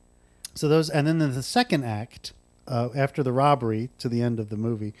sure. So those, and then in the second act, after the robbery to the end of the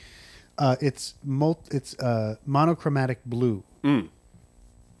movie, it's monochromatic blue. Mm.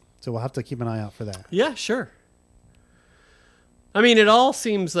 So we'll have to keep an eye out for that. Yeah, sure. I mean, it all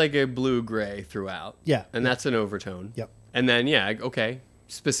seems like a blue-gray throughout. Yeah. And that's an overtone. Yep. And then, okay,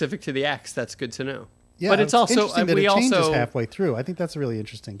 specific to the acts, that's good to know. Yeah, but it's also interesting that it changes halfway through. I think that's really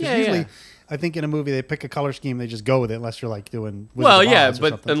interesting. 'Cause usually, I think in a movie they pick a color scheme, they just go with it, unless you're like doing. Wizard of Oz or but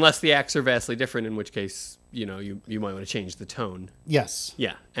something. unless the acts are vastly different, in which case, you might want to change the tone. Yes.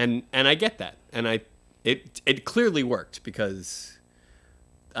 Yeah, and I get that, and it clearly worked because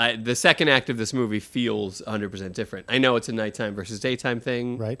the second act of this movie feels 100% different. I know it's a nighttime versus daytime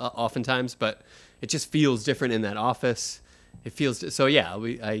thing, right? Oftentimes, but it just feels different in that office. It feels so. Yeah,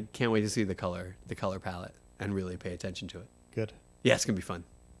 I can't wait to see the color palette and really pay attention to it. Good. Yeah, it's gonna be fun.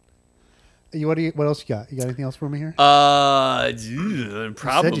 What else you got? You got anything else for me here? Probably.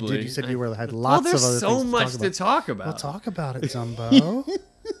 You said you had lots of other things to talk about. There's so much to talk about. Well, talk about it, Zumbo.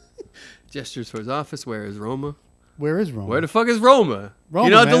 Gestures towards office. Where is Roma? Where is Roma? Where the fuck is Roma? Roma,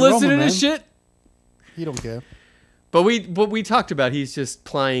 you don't have to listen Roma, to this shit. You don't care. But we talked about he's just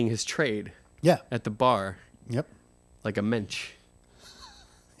plying his trade. Yeah. At the bar. Yep. Like a mensch.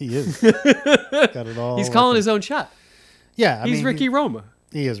 He is. Got it all. He's calling his own shot. Yeah. He's Ricky Roma.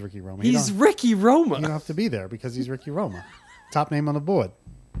 He is Ricky Roma. He's Ricky Roma. You don't have to be there because he's Ricky Roma. Top name on the board.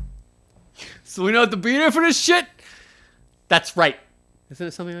 So we don't have to be there for this shit? That's right. Isn't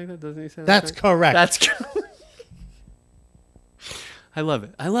it something like that? Doesn't he say that? That's correct. That's correct. I love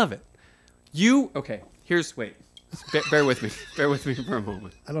it. Okay, wait. Bear with me. Bear with me for a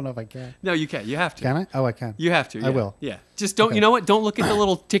moment. I don't know if I can. No, you can. You have to. Can I? Oh, I can. You have to. Yeah. I will. Yeah. Just don't, Okay. You know what? Don't look at the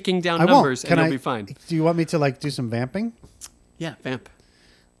little ticking down I numbers won't. and you'll be fine. Do you want me to do some vamping? Yeah, vamp.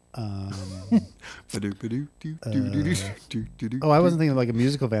 Oh, I wasn't thinking like a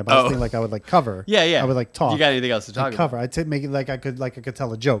musical vamp. I was thinking like I would cover. Yeah. I would talk. You got anything else to talk about? Cover. I'd make it I could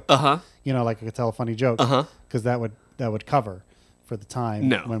tell a joke. Uh-huh. Like I could tell a funny joke. Uh-huh. Because that would cover for the time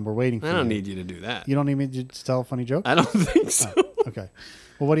when we're waiting for you. I don't need you to do that. You don't need me to tell a funny joke? I don't think so. Oh, okay.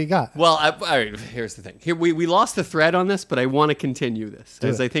 Well, what do you got? Well, all right, here's the thing. Here we lost the thread on this, but I want to continue this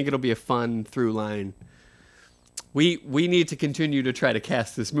because I think it'll be a fun through line. We need to continue to try to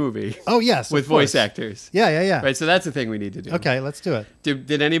cast this movie. Oh, yes. With voice actors. Yeah. Right, so that's the thing we need to do. Okay, let's do it.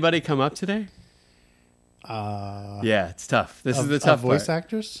 Did anybody come up today? Yeah, it's tough. This is the tough voice part.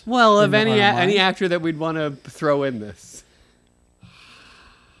 actors? Well, of any actor that we'd want to throw in this.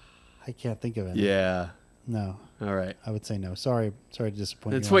 I can't think of any. Yeah. No. All right. I would say no. Sorry to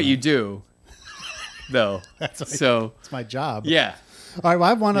disappoint you. That's what you do, though. It's my job. Yeah. All right, well, I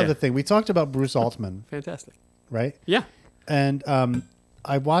have one other thing. We talked about Bruce Altman. Fantastic. Right? Yeah. And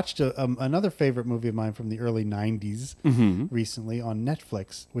I watched another favorite movie of mine from the early 90s recently on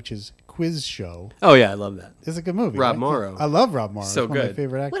Netflix, which is Quiz Show. Oh, yeah, I love that. It's a good movie. Rob Morrow. I love Rob Morrow. So He's good. one of my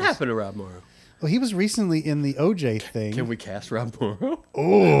favorite actors. What happened to Rob Morrow? Well, he was recently in the OJ thing. Can we cast Rob Morrow?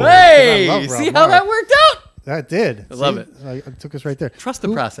 Oh, hey! I love Rob See how Morrow. that worked out? That did. I love it. It took us right there. Trust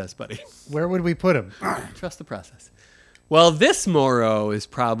the process, buddy. Where would we put him? Trust the process. Well, this Morrow is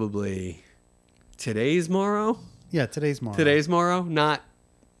probably today's Morrow. Yeah, today's Morrow. Today's Morrow, not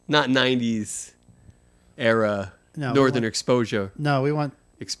 90s era Northern exposure. No, we want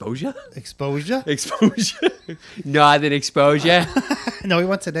exposure. Exposure. Northern exposure. No, we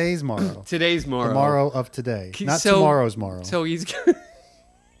want today's Morrow. Today's Morrow. The Morrow of today, not tomorrow's Morrow. So he's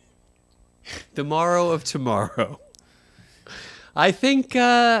the Morrow of tomorrow. I think,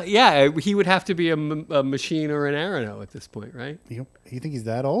 he would have to be a machine or an Arano at this point, right? You think he's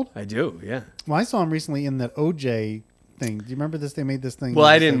that old? I do, yeah. Well, I saw him recently in that OJ thing. Do you remember this? They made this thing. Well,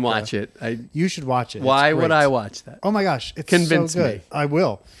 I didn't watch it. You should watch it. Why would I watch that? Oh my gosh, it's Convince so good. me. I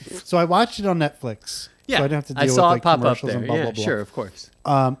will. So I watched it on Netflix, Yeah, So I didn't have to I deal saw with it like pop up commercials there. and blah, Yeah, blah, blah. sure, of course.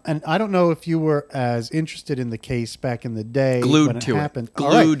 And I don't know if you were as interested in the case back in the day Glued when it to it. happened.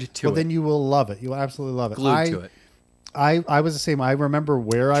 Glued to well, it. then you will love it. You will absolutely love it. Glued to it. I was the same. I remember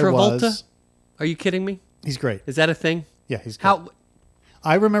where I Travolta? was. Are you kidding me? He's great. Is that a thing? Yeah, he's good. How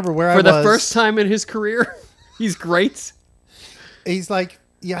I remember where I for was. the first time in his career? He's great. He's like,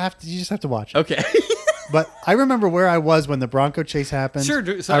 you just have to watch it. Okay. But I remember where I was when the Bronco chase happened.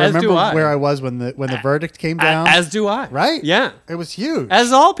 Sure, so I as remember do I. where I was when the verdict came down. As do I. Right? Yeah. It was huge.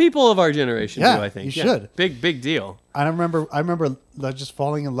 As all people of our generation Yeah, do, I think. you should. Big deal. I remember just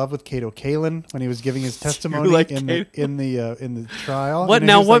falling in love with Kato Kaelin when he was giving his testimony like in the trial. What You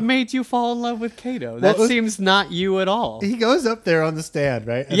know, now? he was What like- made you fall in love with Kato? That Well, seems not you at all. He goes up there on the stand,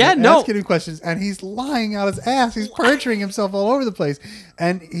 right? And Yeah, they're no. asking him questions, and he's lying out his ass. He's perjuring himself all over the place,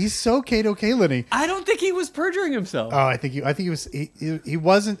 and he's so Kato Kaelin-y. I don't think he was perjuring himself. Oh, I think he was. He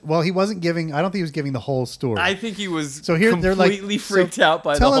wasn't. Well, he wasn't giving. I don't think he was giving the whole story. I think he was So here they're like completely freaked out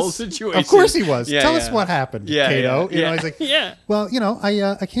by the tell whole us- situation. Of course he was. Yeah, Tell yeah. us what happened, Yeah, Kato. yeah, You know, he's like, yeah. Well,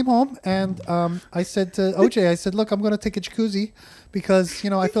 I came home and I said to OJ, I said, look, I'm going to take a jacuzzi because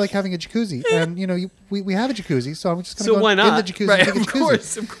I feel like having a jacuzzi, and we have a jacuzzi, so I'm just going to So go why not? in the jacuzzi. Right, and take a of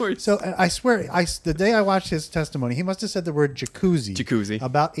jacuzzi. course. So I swear, the day I watched his testimony, he must have said the word jacuzzi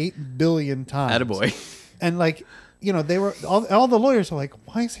about 8 billion times. Attaboy. And they were all the lawyers are like,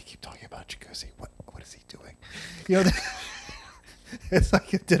 why does he keep talking about jacuzzi? What is he doing? It's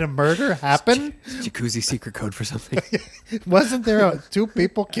like, did a murder happen? Jacuzzi secret code for something. Wasn't there 2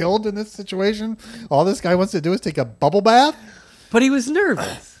 people killed in this situation? All this guy wants to do is take a bubble bath. But he was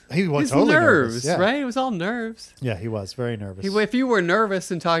nervous. He was His totally nerves, nervous, yeah. right? It was all nerves. Yeah, he was very nervous. If you were nervous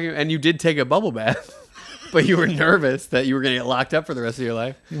and talking, and you did take a bubble bath, but you were nervous that you were going to get locked up for the rest of your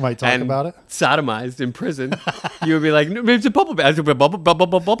life, You might talk and about it. sodomized in prison, you would be like, "No, it's a bubble bath,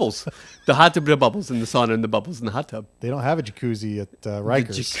 bubbles, the hot tub, the bubbles in the sauna, and the bubbles in the hot tub." They don't have a jacuzzi at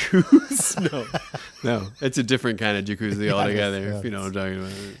Rikers. Jacuzzi? No, it's a different kind of jacuzzi Yeah, altogether. yeah, if you know what I'm talking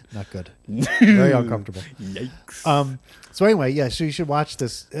about. Not good. Very uncomfortable. Yikes. So anyway, yeah, so you should watch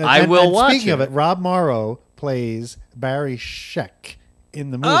this. I will watch Speaking of it. it, Rob Morrow plays Barry Sheck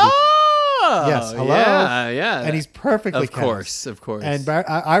in the movie. Oh, Yes, hello. Yeah. And he's perfectly cast. Of course. And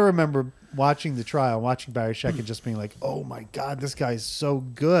I remember watching the trial, watching Barry Sheck, and just being like, "Oh my God, this guy's so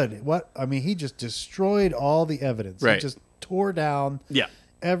good!" He just destroyed all the evidence. Right. He just tore down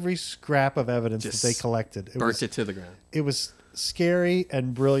every scrap of evidence Just that they collected. burnt it to the ground. It was scary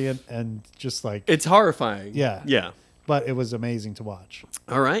and brilliant, and just like It's horrifying. Yeah. Yeah. but it was amazing to watch.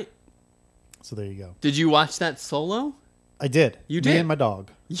 All right. So there you go. Did you watch that solo? I did. You Me did? and my dog.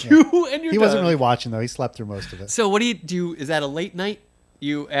 You and your He wasn't dog. really watching though. He slept through most of it. So what do you do? Is that a late night?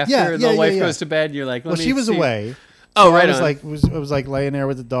 You after Yeah, the yeah, wife yeah. goes to bed, you're like, Well, she was away. Oh, So right I was on. like, I was like laying there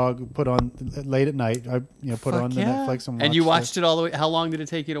with the dog, put on late at night. I put on the Netflix and you watched it all the way. How long did it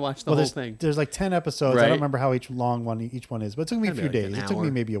take you to watch the whole thing? There's like 10 episodes. I Right. don't remember how each one is, but it took me a Maybe few like an days. It took me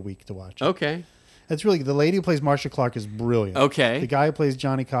hour. maybe a week to watch it. Okay. It's really the lady who plays Marsha Clark is brilliant. Okay. The guy who plays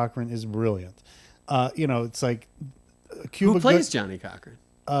Johnny Cochran is brilliant. It's like Cuba Who plays Good- Johnny Cochran?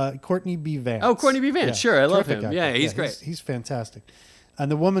 Courtney B. Vance. Oh, Courtney B. Vance. Sure, I love terrific him. actor. Yeah, he's great. He's fantastic. And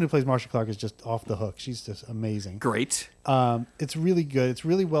the woman who plays Marsha Clark is just off the hook. She's just amazing. Great. It's really good. It's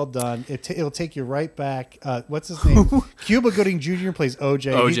really well done. It'll take you right back. What's his name? Cuba Gooding Jr. plays OJ.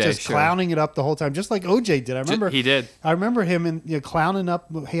 He's OJ, just sure. clowning it up the whole time, just like OJ did. I remember He did. I remember him in clowning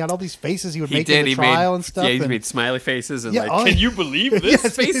up. He had all these faces he would He make did. in the He trial made and stuff. Yeah, he and- made smiley faces and Yeah, like, all- can you believe this? Yes,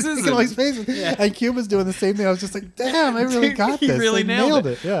 he's faces. making all these faces. And Cuba's doing the same thing. I was just like, damn, I really got he this. really They nailed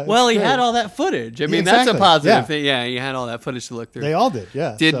it. Yeah. Well, it's he great. had all that footage. I mean, exactly. that's a positive Yeah. thing. Yeah, he had all that footage to look through. They all did.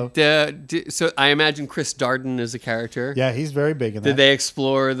 Yeah. So I imagine Chris Darden is a character. Yeah, he's very big in that. Did they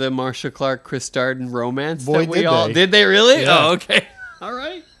explore the Marsha Clark Chris Darden romance? Boy, that we did all they. did they really? Yeah. Oh, okay. All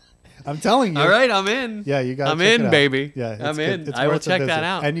right. I'm telling you. All right, I'm in. Yeah, you got. I'm in, baby. Yeah, it's I'm good. in. It's I will worth a check that visit.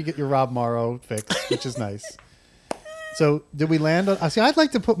 out. And you get your Rob Morrow fix, which is nice. So, did we land on? See, I'd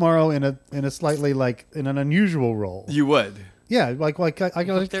like to put Morrow in a slightly in an unusual role. You would. Yeah, like I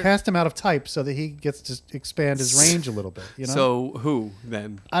gotta there- cast him out of type so that he gets to expand his range a little bit. You know. So who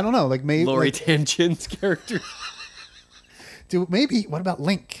then? I don't know, like maybe Lori Tangent's character. maybe. What about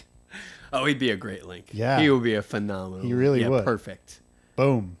Link? Oh, he'd be a great Link. Yeah. He would be a phenomenal. He really would. Perfect.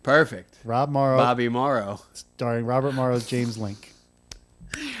 Boom. Perfect. Rob Morrow, Bobby Morrow. starring Robert Morrow's James Link.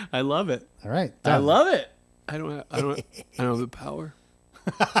 I love it. All right, I done. love it. I don't have the power.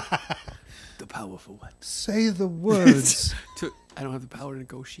 The power for what? Say the words I don't have the power to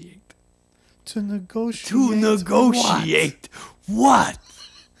negotiate. to negotiate. To negotiate what?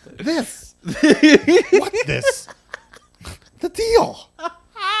 This. What this? The deal.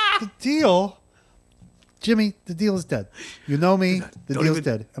 The deal Jimmy, the deal is dead. You know me. The Don't deal's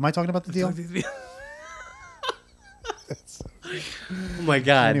even- dead. Am I talking about the deal? Oh my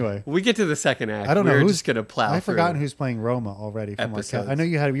God. Anyway. We get to the second act. I don't know We're who's just going to plow I've through. forgotten who's playing Roma already. From our Episodes. I know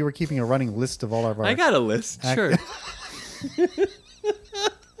you were keeping a running list of all of our. I got a list. Act- Sure.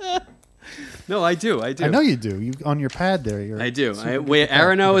 No, I do. I know you do. You on your pad there. You're I do. super good at that.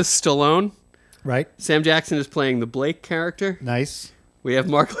 Arano is Stallone. Right. Sam Jackson is playing the Blake character. Nice. We have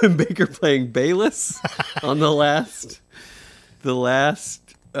Mark Lynn Baker playing Bayless on the last, the last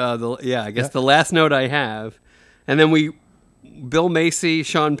note I have. And then Bill Macy,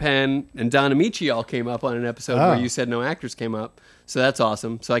 Sean Penn, and Don Amici all came up on an episode where you said no actors came up. So that's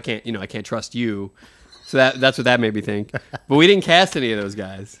awesome. So I can't trust you. So that's what that made me think. But we didn't cast any of those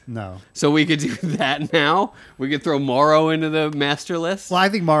guys. No. So we could do that now. We could throw Morrow into the master list. Well, I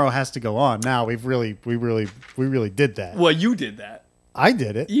think Morrow has to go on now. We really did that. Well, you did that. I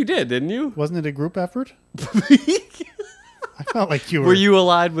did it. You did, didn't you? Wasn't it a group effort? I felt like you were. Were you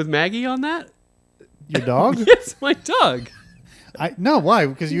allied with Maggie on that? Your dog? Yes, my dog. No, why?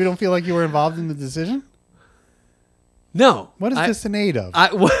 Because you don't feel like you were involved in the decision? No. What is this an aid of?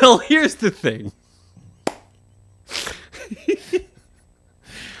 Well, here's the thing.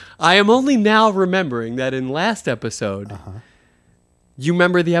 I am only now remembering that in last episode, you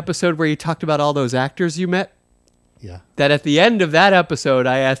remember the episode where you talked about all those actors you met? Yeah. That at the end of that episode,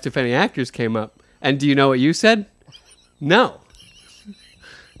 I asked if any actors came up. And do you know what you said? No.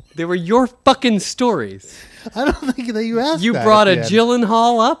 They were your fucking stories. I don't think that you asked You that brought at a the end.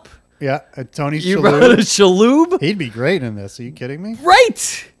 Gyllenhaal up. Yeah, Tony You Shalhoub. brought a Shalhoub. He'd be great in this. Are you kidding me?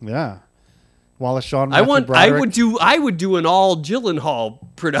 Right. Yeah. Wallace Shawn. I Broderick. would do an all Gyllenhaal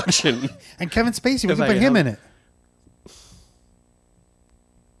production. And Kevin Spacey. We If can I put could him help. in it.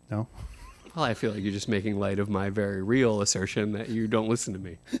 No. Well, I feel like you're just making light of my very real assertion that you don't listen to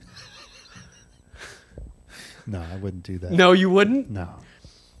me. No, I wouldn't do that. No, you wouldn't? No.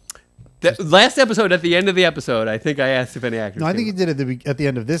 Last episode, at the end of the episode, I think I asked if any actors No, I think came you did it at the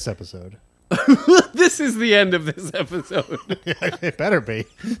end of this episode. up. This is the end of this episode. It better be.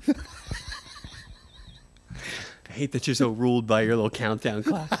 I hate that you're so ruled by your little countdown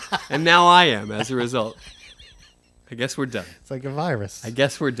clock. And now I am, as a result. I guess we're done. It's like a virus. I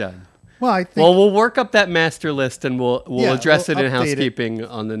guess we're done. Well, I think. Well, we'll work up that master list and we'll address we'll it in update it. housekeeping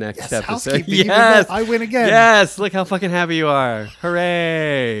on the next Yes, episode. housekeeping, even Yes, better. I win again. Yes, look how fucking happy you are!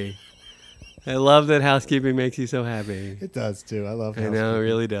 Hooray! I love that housekeeping makes you so happy. It does too. I love. I know, it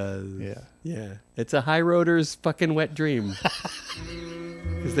really does. Yeah. Yeah. It's a high roader's fucking wet dream.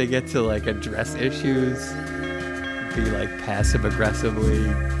 Because they get to like address issues, be like passive aggressively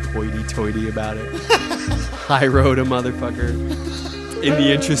hoity toity about it. High road a motherfucker. In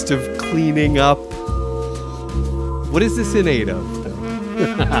the interest of cleaning up. What is this in aid of? All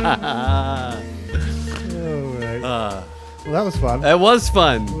right. Well, that was fun. That was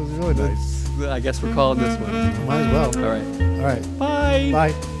fun. It was really nice. I guess we're calling this one. Might as well. All right. All right. Bye.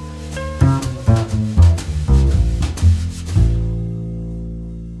 Bye.